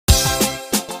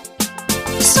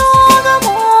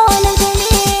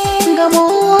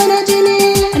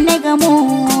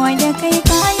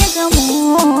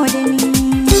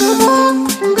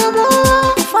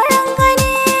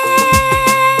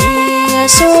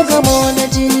so gamo na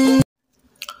jini.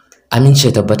 Amince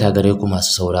tabbata gare ku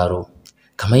masu sauraro.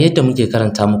 Kamar yadda muke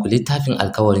karanta muku littafin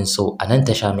Alkawarin SO a nan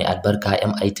tasha mai albarka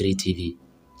MI3 TV.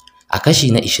 A kashi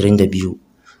na 22,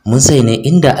 mun sai ne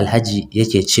inda Alhaji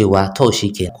yake cewa to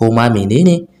shike ko ma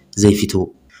menene zai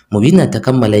fito. Mubinat ta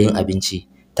kammala yin abinci,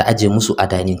 ta aje musu a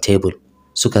dining table.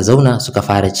 Suka zauna suka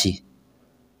fara ci.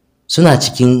 Suna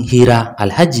cikin hira,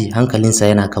 Alhaji hankalinsa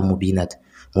yana kan Mubinat.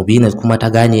 Mubinat kuma ta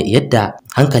gane yadda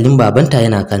hankalin babanta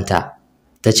yana kanta.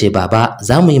 Ta ce, "Baba,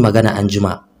 za mu yi magana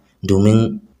anjima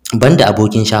domin banda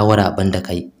abokin shawara banda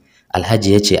kai."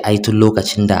 Alhaji ya ce, "Ai tun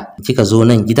lokacin da kika zo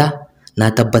nan gida, na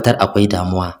tabbatar akwai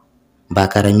damuwa. Ba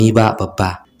karami ba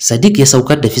babba." Sadiq ya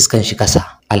saukar da fiskan shi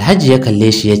kasa. Alhaji ya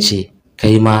kalle shi ya ce,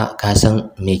 "Kai ma ka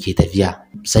san me ke tafiya."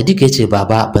 Sadiq ya ce,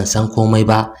 "Baba, ban san komai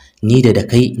ba, ni da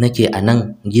kai nake a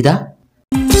nan gida?"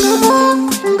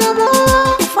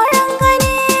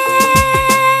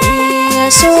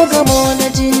 So gamo na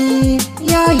jini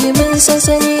ya yi min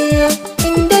sansani,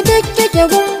 inda duk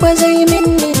gumba zai min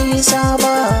nisa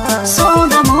ba. So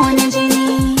gamo na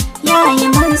jini ya yi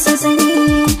min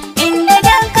sansani, inda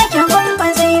duk gumba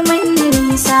zai min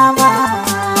nisa ba.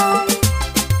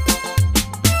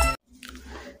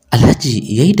 Alhaji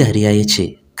ya yi dariya ya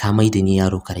ce, "Ka mai da ni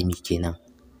yaro karami kenan."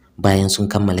 Bayan sun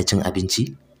kammala cin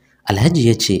abinci, Alhaji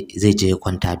ya ce zai je ya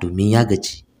kwanta domin ya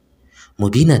gaji.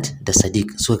 Mubinat da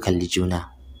Sadiq suka kalli juna.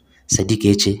 Sadiq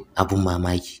ya ce, "Abun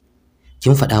mamaki,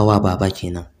 kin faɗa wa baba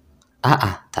kenan?"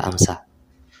 "A'a," ta amsa.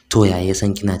 "To ya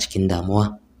san kina cikin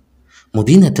damuwa?"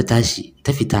 Mubinat ta tashi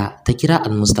ta fita ta kira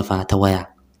Al-Mustafa ta waya.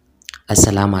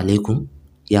 "Assalamu alaikum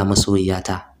ya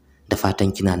masoyiyata, da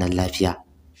fatan kina nan lafiya."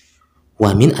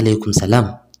 "Wa min alaikum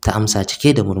salam," ta amsa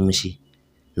cike da murmushi.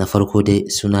 "Na farko dai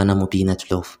suna na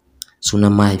Mubinat Love,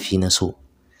 sunan mahaifi na So,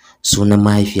 sunan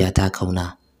mahaifiyata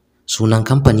Kauna, sunan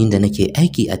kamfanin da nake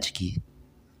aiki a ciki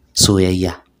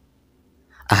Soyayya.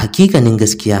 A hakikanin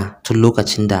gaskiya tun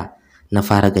lokacin da na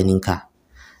fara ganinka,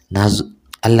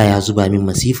 Allah ya zuba min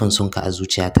masifan sonka a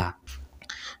zuciyata.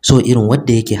 So irin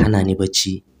wanda yake hana ni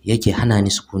bacci, yake hana ni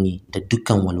sukuni da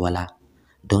dukkan walwala.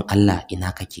 Don Allah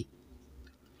ina kake?"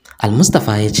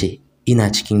 Al-Mustafa ya ce, "Ina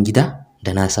cikin gida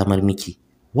da na samar miki."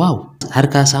 "Wow, har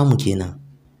ka samu kenan."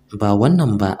 "Ba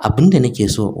wannan ba, abinda nake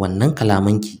so wannan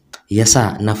kalamanki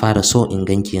yasa na fara so in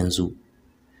ganki yanzu."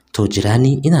 "To jira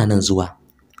ni ina nan zuwa."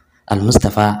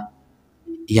 Al-Mustafa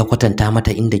ya kwatanta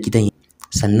mata inda gidan,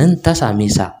 sannan ta same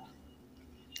sa.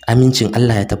 "Amincin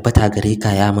Allah ya tabbata gare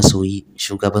ka ya masoyi,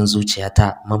 shugaban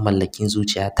zuciyata, mamallakin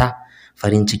zuciyata,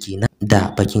 farin ciki na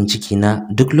da bakin ciki na.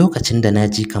 Duk lokacin da na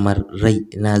ji kamar rai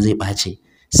na zai ɓace,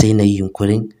 sai na yi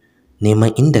yunkurin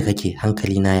neman inda kake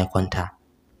hankali na ya kwanta.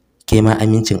 Ke ma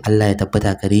amincin Allah ya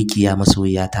tabbata gare ki ya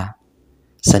masoyiyata.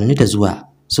 Sannu da zuwa."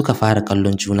 Suka fara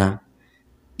kallon juna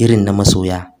irin na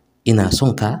masoya. "Ina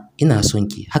son ka, ina son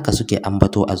ki," haka suke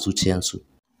ambato a zuciyansu.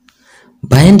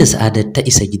 Bayan da Sa'adat ta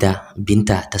isa gida,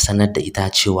 Binta ta sanar da ita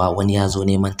cewa wani ya zo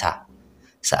neman ta.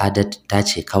 Sa'adat ta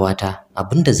ce, "Kawata,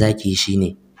 abinda zaki yi shine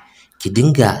ki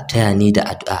dinga taya ni da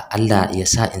addu'a Allah ya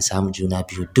sa in samu juna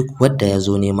biyu. Duk wanda ya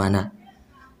zo nema na,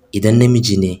 idan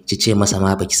namiji ne ki ce masa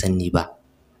ma baki san ni ba.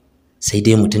 Sai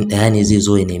dai mutum ɗaya ne zai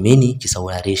zo ya neme ni, ki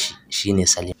saurare shi, shine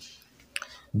Salim."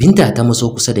 Binta ta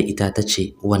maso kusa da ita ta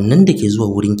ce, "Wannan da ke zuwa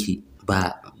wurinki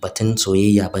ba batun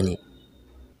soyayya ba ne,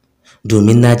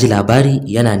 domin na ji labari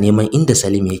yana neman inda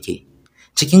Salim yake."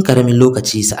 Cikin karamin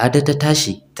lokaci Sa'adat ta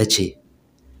tashi ta ce,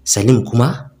 "Salim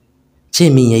kuma? Ce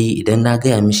min yayi idan na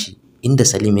gaya mishi inda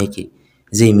Salim yake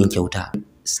zai min kyauta,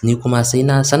 ni kuma sai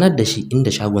na sanar da shi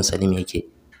inda shagon Salim yake."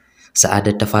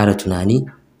 Sa'adat ta fara tunani,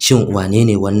 shin wane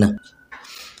ne wannan?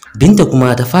 Binta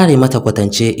kuma ta fara mata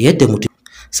kwatance yadda mutum.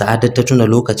 Sa'adat ta tuna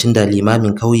lokacin da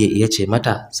limamin kauye ya ce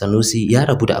mata Sanusi ya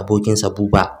rabu da abokinsa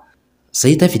Buba.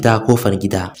 Sai ta fita kofar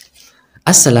gida.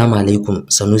 "Assalamu alaikum,"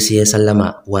 Sanusi ya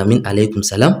sallama. "Wa min alaikum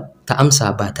salam," ta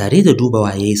amsa ba tare da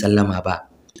dubawa yayi sallama ba.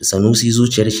 Sanusi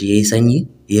zuciyar shi yayi sanyi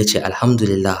ya ce,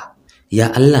 "Alhamdulillah, ya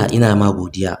Allah ina ma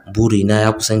godiya, burina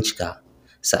ya kusan cika."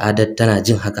 Sa'adat tana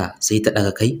jin haka sai ta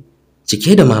daga kai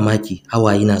cike da mamaki,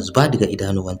 hawaye na zuba daga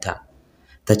idanuwanta.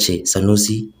 Ta ce,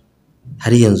 "Sanusi,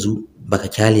 har yanzu baka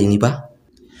kyale ni ba?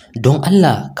 Don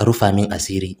Allah ka rufa min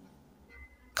asiri,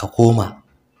 ka koma."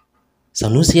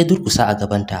 Sanusi ya durkusa a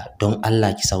gabanta. "Don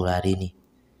Allah ki saurare ni.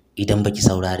 Idan baki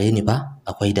saurare ni ba,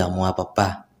 akwai damuwa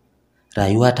babba.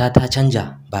 Rayuwata ta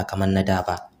canja ba kamar na da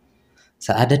ba."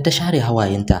 Sa'adat ta share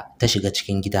hawayenta ta shiga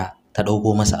cikin gida ta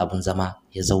ɗauko masa abin zama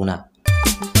ya zauna.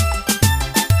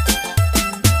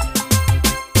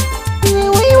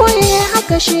 Waiwaye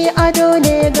haka shi ado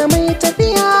ne ga mai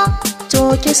tafiya,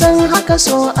 to kisan haka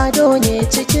so ado ne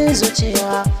cikin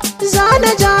zuciya.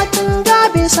 zana ja tun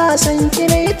gabe sasan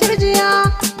kire turjiya,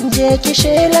 je ki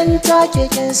shelanta ke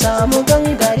kin samu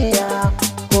gangariya,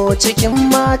 ko cikin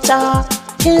mata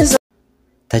kin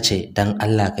ta ce don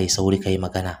Allah kai sauri kai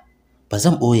magana, ba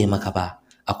zan ɓoye maka ba,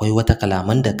 akwai wata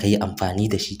kalaman da ka yi amfani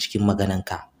da shi cikin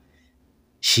magananka,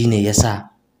 shi ne ya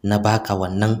sa na baka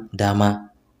wannan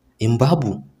dama, in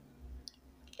babu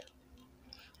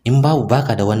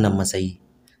baka da wannan matsayi.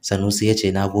 Sanusi ya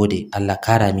ce na gode, Allah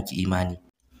kara miki imani.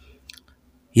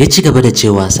 Ya ci gaba da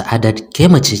cewa Sa'adat ke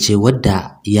mace ce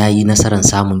wadda ya yi nasarar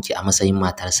samunki a matsayin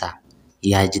matarsa,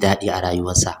 ya ji daɗi a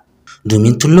rayuwarsa.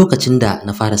 Domin tun lokacin da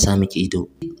na fara sa miki ido,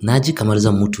 na ji kamar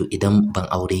zan mutu idan ban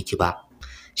aure ki ba.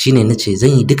 Shine na ce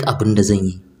zan yi duk abin da zan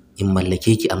yi in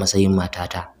mallake ki a matsayin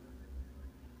matata.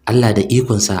 Allah da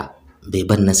ikonsa bai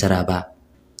ban nasara ba.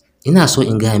 Ina so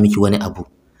in gaya miki wani abu,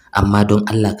 amma don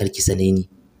Allah kar ki sane ni.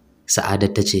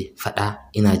 Sa'adat ta ce,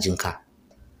 faɗa, ina jinka.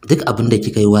 Duk abin da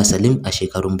kika yi wa Salim a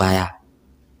shekarun baya,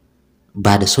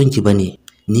 ba da son ki bane,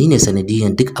 ni ne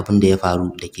sanadiyan duk abin da ya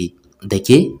faru da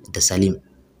ke da Salim.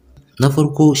 Na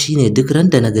farko shine duk ran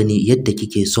da na gani yadda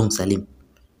kike son Salim,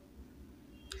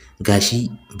 gashi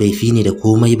bai fi ni da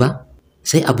komai ba,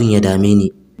 sai abin ya dame ni.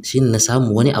 Shine na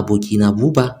samu wani abokina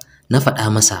Buba, na faɗa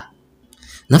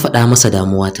masa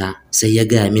damuwata, sai ya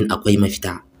gaya min akwai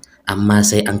mafita, amma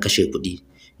sai an kashe kuɗi.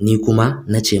 Ni kuma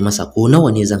na ce masa ko nawa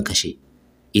ne zan kashe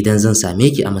idan zan same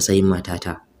ki a matsayin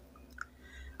matata.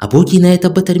 Abokina ya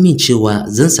tabbatar min cewa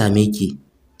zan same ki,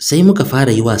 sai muka fara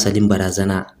yi wa Salim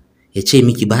barazana, ya ce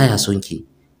miki baya son ki,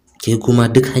 ke kuma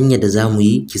duk hanyar da za mu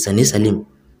yi ki sane Salim,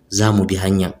 za mu bi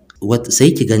hanya,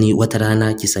 sai ki gani wata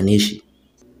rana ki sane shi.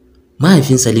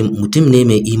 Mahaifin Salim mutum ne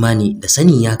mai imani da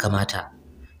sanin ya kamata,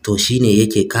 to shine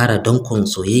yake kara dankon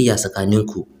soyayya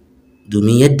tsakaninku,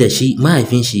 domin yadda shi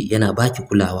mahaifin shi yana baki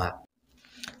kulawa.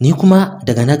 Ni kuma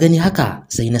daga na gani haka,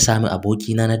 sai na sami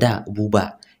abokina na da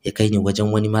Buba ya kai ni wajen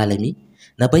wani malami,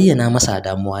 na bayyana masa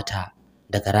damuwata.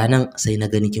 Daga ranan sai na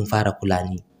gani kin fara kula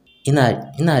ni.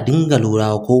 Ina dinga lura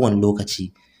kowane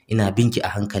lokaci, ina binki a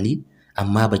hankali,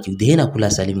 amma baki daina kula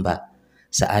Salim ba.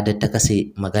 Sa'adat ta kase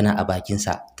magana a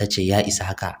bakinsa, ta ce ya isa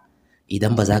haka,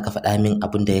 idan ba za ka faɗa min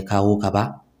abin da ya kawo ka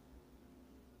ba,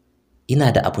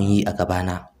 ina da abun yi a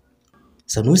gabana.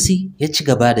 Sanusi ya ci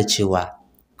gaba da cewa,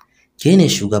 ke ne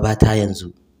shugabata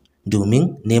yanzu,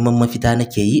 domin neman mafita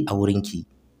nake yi a wurinki,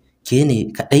 ke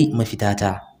ne kaɗai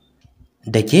mafitata,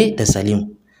 da ke da Salim.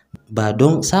 Ba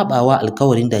don saɓawa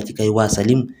alkawarin da kika yi wa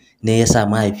Salim ne ya sa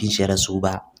mahaifin shi rasu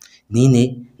ba, ni ne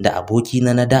da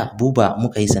abokina na da Buba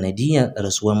muka yi sanadiyyar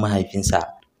rasuwar mahaifinsa,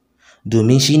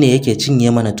 domin shi ne yake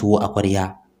cinye mana tuwo a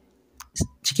kwarya.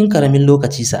 Cikin ƙaramin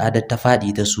lokaci Sa'adat ta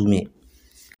faɗi ta sume.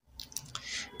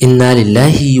 Inna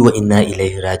lillahi wa inna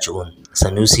ilaihi raji'un.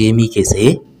 Sanusi ya mike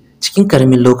tsaye. Cikin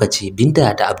ƙaramin lokaci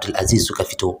Binta da Abdulaziz suka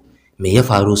fito. Me ya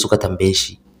faru suka tambaye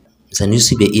shi.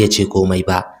 Sanusi bai iya ce komai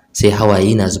ba, sai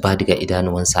hawaye na zuba daga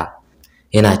idanuwansa.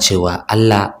 Yana cewa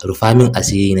Allah rufa min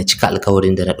asiri na cika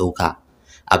alkawarin da na ɗauka.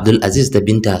 Abdulaziz da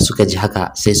Binta suka ji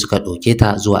haka sai suka ɗauke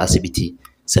ta zuwa asibiti.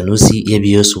 Sanusi ya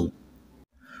biyo su.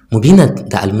 Mubinat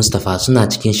da Almustafa suna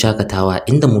cikin shakatawa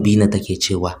inda Mubinat take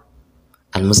cewa,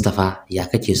 Almustafa, ya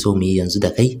kake so mu yi yanzu da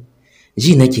kai?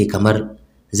 Ji nake kamar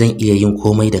zan iya yin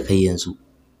komai da kai yanzu,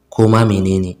 ko ma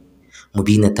menene?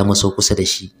 Mubinat ta maso kusa da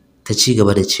shi, ta ci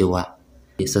gaba da cewa,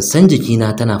 sassan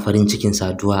jikina tana farin cikin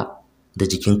saduwa da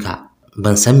jikinka,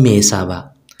 ban san me yasa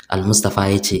ba. Almustafa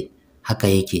ya ce, haka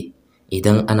yake,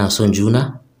 idan ana son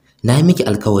juna, na yi miki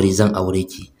alkawari zan aure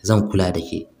ki, zan kula da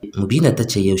ke. Mubinat ta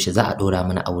ce yaushe za a ɗora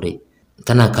mana aure?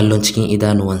 Tana kallon cikin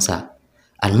idanuwansa.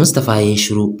 Almustafa ya yi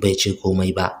shiru bai ce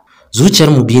komai ba. Zuciyar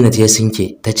Mubinat ya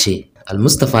sinke, ta ce,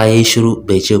 Almustafa ya yi shiru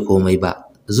bai ce komai ba.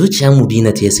 Zuciyar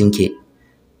Mubinat ya sinke,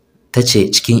 ta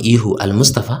ce cikin ihu,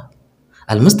 Almustafa?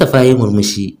 Almustafa ya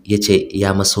murmushi ya ce,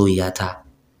 ya masoyiyata.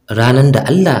 Ranar da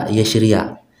Allah ya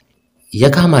shirya, ya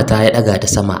kama ta ya ɗaga ta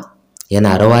sama,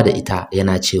 yana rawa da ita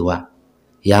yana cewa,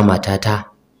 ya matata,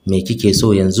 me kike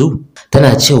so yanzu?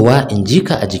 Tana cewa in ji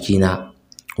ka a jikina.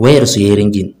 Wayarsu ya yi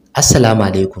ringin. Assalamu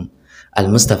alaikum.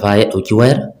 Almustafa ya ɗauki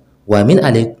wayar. Wa min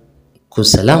alaikum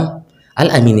salam.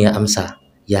 Al'amin ya amsa.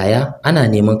 Yaya, ana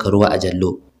neman ka ruwa a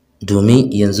jallo, domin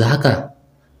yanzu haka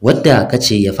wadda ka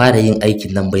ce ya fara yin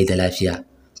aikin nan bai da lafiya.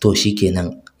 To shi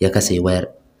kenan, ya kase wayar.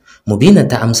 Mubinat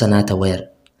ta amsa nata wayar.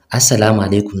 Assalamu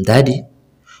alaikum dadi.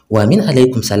 Wa min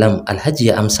alaikum salam. Alhaji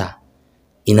ya amsa.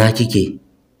 Ina kike?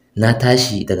 Na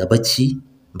tashi daga bacci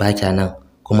ba kya nan,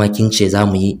 kuma kin ce za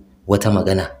mu yi wata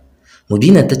magana.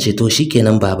 Mubinat ta ce to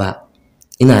shikenan baba,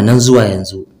 ina nan zuwa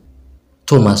yanzu.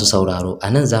 To masu sauraro, a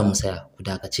nan za mu saya, ku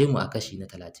dakace mu a kashi na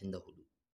 34.